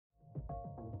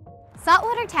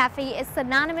Saltwater taffy is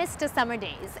synonymous to summer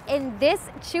days, and this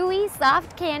chewy,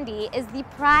 soft candy is the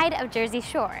pride of Jersey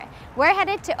Shore. We're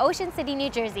headed to Ocean City,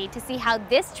 New Jersey to see how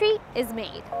this treat is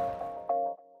made.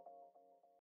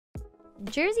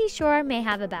 Jersey Shore may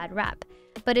have a bad rep,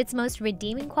 but its most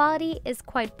redeeming quality is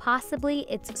quite possibly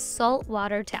its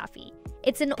saltwater taffy.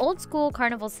 It's an old-school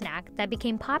carnival snack that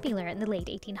became popular in the late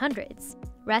 1800s.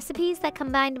 Recipes that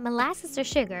combined molasses or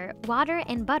sugar, water,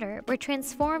 and butter were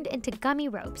transformed into gummy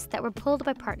ropes that were pulled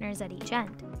by partners at each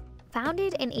end.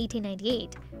 Founded in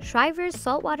 1898, Shriver's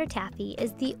Saltwater Taffy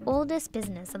is the oldest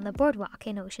business on the boardwalk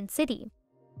in Ocean City.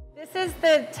 This is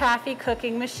the taffy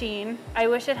cooking machine. I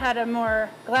wish it had a more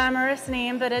glamorous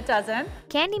name, but it doesn't.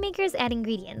 Candy makers add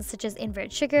ingredients such as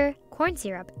invert sugar, corn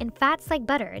syrup, and fats like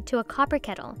butter to a copper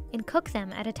kettle and cook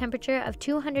them at a temperature of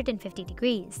 250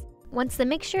 degrees. Once the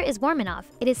mixture is warm enough,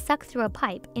 it is sucked through a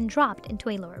pipe and dropped into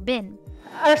a lower bin.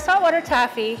 Our saltwater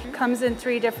taffy comes in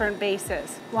 3 different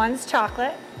bases. One's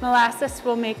chocolate, molasses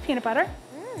will make peanut butter,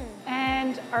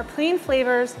 and our plain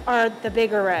flavors are the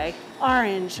big array: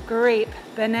 orange, grape,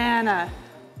 banana.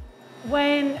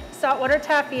 When saltwater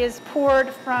taffy is poured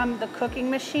from the cooking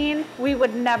machine, we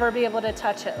would never be able to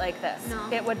touch it like this. No.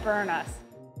 It would burn us.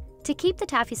 To keep the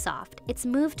taffy soft, it's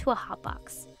moved to a hot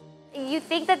box. You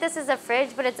think that this is a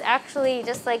fridge, but it's actually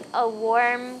just like a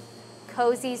warm,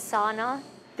 cozy sauna.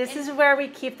 This is where we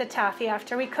keep the taffy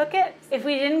after we cook it. If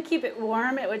we didn't keep it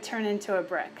warm, it would turn into a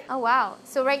brick. Oh wow.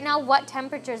 So right now, what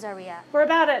temperatures are we at? We're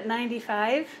about at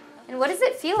 95. And what does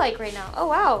it feel like right now? Oh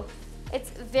wow. It's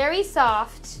very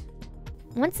soft.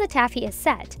 Once the taffy is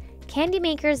set, candy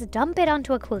makers dump it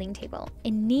onto a cooling table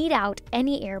and knead out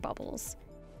any air bubbles.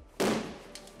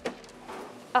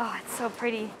 Oh, it's so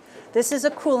pretty. This is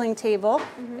a cooling table.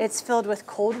 It's filled with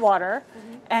cold water,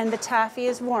 and the taffy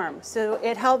is warm. So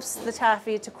it helps the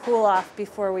taffy to cool off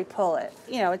before we pull it.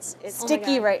 You know, it's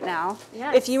sticky right now.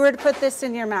 Yes. If you were to put this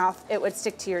in your mouth, it would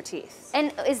stick to your teeth.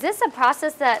 And is this a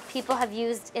process that people have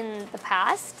used in the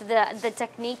past? The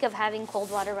technique of having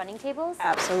cold water running tables?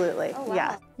 Absolutely, Oh, wow.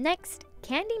 yeah. Next,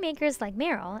 candy makers like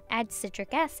Meryl add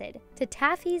citric acid to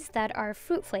taffies that are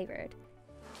fruit flavored.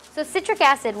 So citric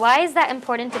acid, why is that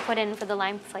important to put in for the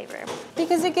lime flavor?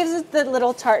 Because it gives it the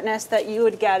little tartness that you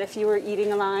would get if you were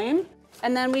eating a lime.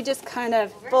 And then we just kind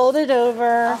of fold it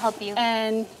over. I'll help you.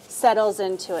 And settles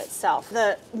into itself.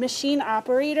 The machine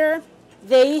operator,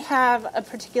 they have a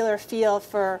particular feel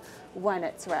for when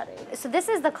it's ready. So this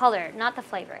is the color, not the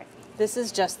flavor. This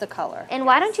is just the color. And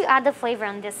why don't you add the flavor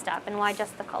on this step, and why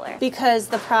just the color? Because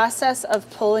the process of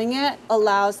pulling it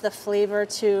allows the flavor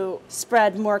to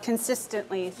spread more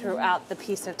consistently throughout the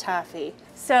piece of taffy.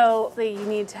 So you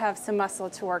need to have some muscle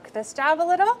to work this job a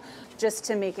little, just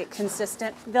to make it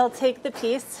consistent. They'll take the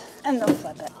piece and they'll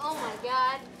flip it. Oh my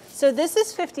God. So this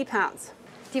is 50 pounds.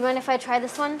 Do you mind if I try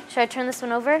this one? Should I turn this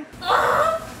one over?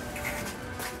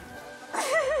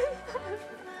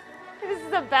 This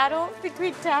is a battle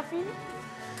between Taffy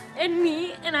and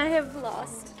me, and I have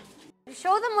lost.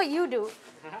 Show them what you do,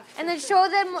 and then show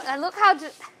them, look how,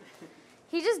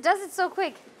 he just does it so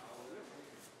quick.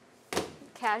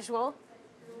 Casual,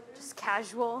 just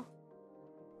casual.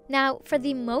 Now, for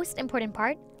the most important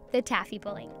part, the taffy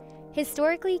pulling.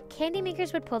 Historically, candy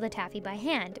makers would pull the taffy by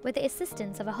hand with the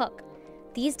assistance of a hook.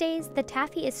 These days, the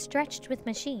taffy is stretched with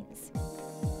machines.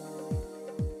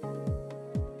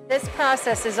 This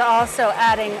process is also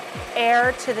adding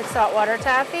air to the saltwater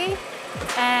taffy,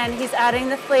 and he's adding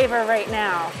the flavor right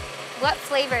now. What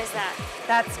flavor is that?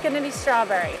 That's going to be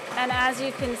strawberry. And as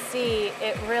you can see,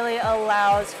 it really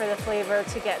allows for the flavor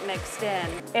to get mixed in.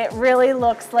 It really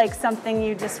looks like something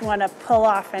you just want to pull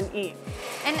off and eat.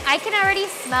 And I can already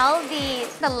smell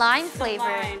the lime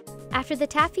flavor. After the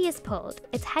taffy is pulled,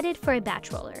 it's headed for a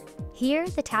batch roller. Here,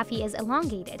 the taffy is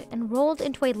elongated and rolled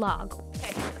into a log.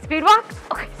 Okay, speed walk?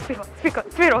 Okay, speed walk, speed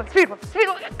walk, speed walk, speed walk, speed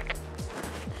walk.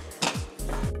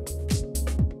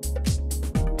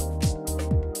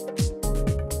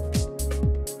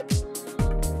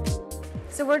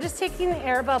 So we're just taking the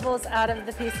air bubbles out of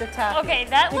the piece of taffy. Okay,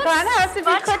 that looks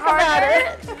much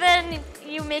harder than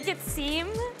you make it seem.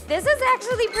 This is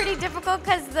actually pretty difficult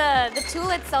because the tool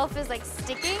itself is like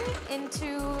sticking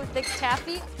into the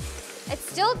taffy. It's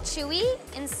still chewy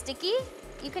and sticky,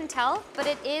 you can tell, but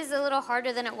it is a little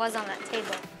harder than it was on that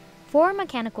table. 4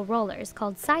 mechanical rollers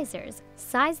called sizers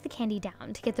size the candy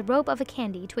down to get the rope of a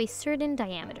candy to a certain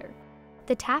diameter.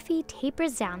 The taffy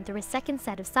tapers down through a second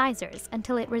set of sizers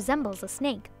until it resembles a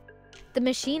snake. The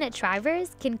machine at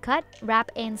Shriver's can cut,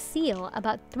 wrap, and seal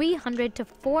about 300 to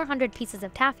 400 pieces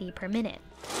of taffy per minute.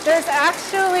 There's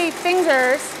actually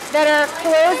fingers that are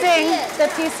closing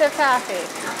the piece of taffy.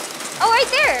 Oh, right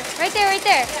there, right there, right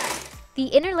there. The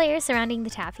inner layer surrounding the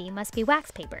taffy must be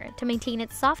wax paper to maintain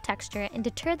its soft texture and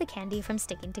deter the candy from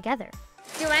sticking together.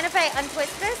 Do you mind if I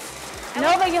untwist this?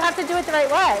 No, but you have to do it the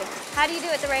right way. How do you do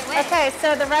it the right way? Okay,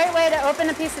 so the right way to open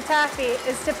a piece of taffy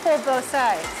is to pull both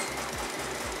sides.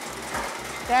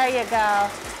 There you go.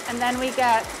 And then we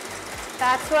get,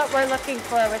 that's what we're looking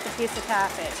for with a piece of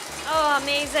taffy. Oh,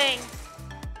 amazing.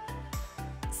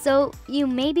 So you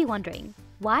may be wondering,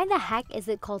 why the heck is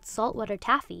it called saltwater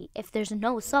taffy if there's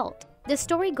no salt? The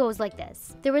story goes like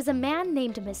this. There was a man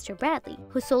named Mr. Bradley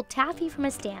who sold taffy from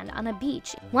a stand on a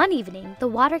beach. One evening, the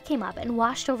water came up and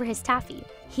washed over his taffy.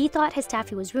 He thought his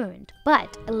taffy was ruined,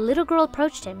 but a little girl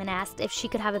approached him and asked if she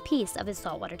could have a piece of his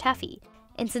saltwater taffy.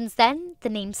 And since then, the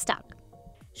name stuck.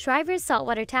 Shriver's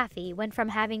saltwater taffy went from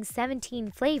having 17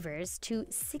 flavors to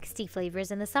 60 flavors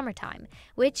in the summertime,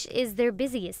 which is their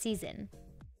busiest season.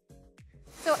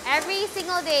 So every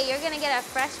single day, you're gonna get a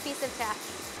fresh piece of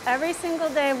taffy. Every single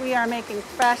day we are making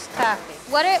fresh taffy.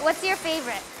 What's your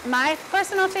favorite? My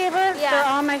personal favorite? Yeah. They're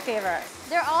all my favorite.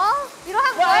 They're all? You don't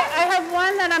have Well, one? I have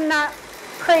one that I'm not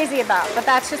crazy about, but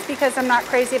that's just because I'm not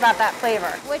crazy about that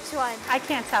flavor. Which one? I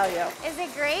can't tell you. Is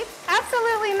it grape?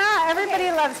 Absolutely not.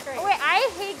 Everybody loves grape. Oh, wait, I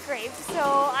hate grapes,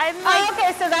 so I'm like... Oh,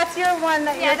 okay, so that's your one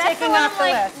that you're that's taking the one off the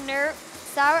I'm list. like, nerp,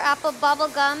 sour apple bubble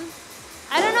gum.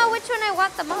 I don't know which one I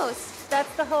want the most.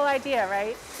 That's the whole idea,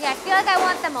 right? Yeah, I feel like I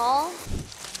want them all.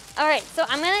 All right, so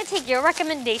I'm gonna take your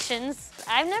recommendations.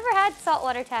 I've never had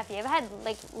saltwater taffy. I've had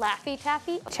like Laffy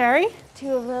Taffy. Cherry,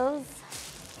 2 of those.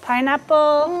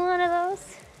 pineapple, 1 of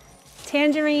those.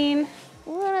 tangerine.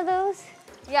 1 of those.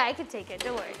 Yeah, I can take it,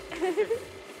 don't worry.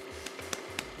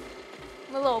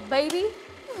 My little baby.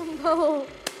 Oh.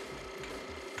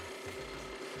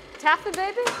 Taffy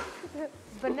baby.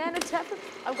 Banana taffy.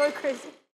 I'm going crazy.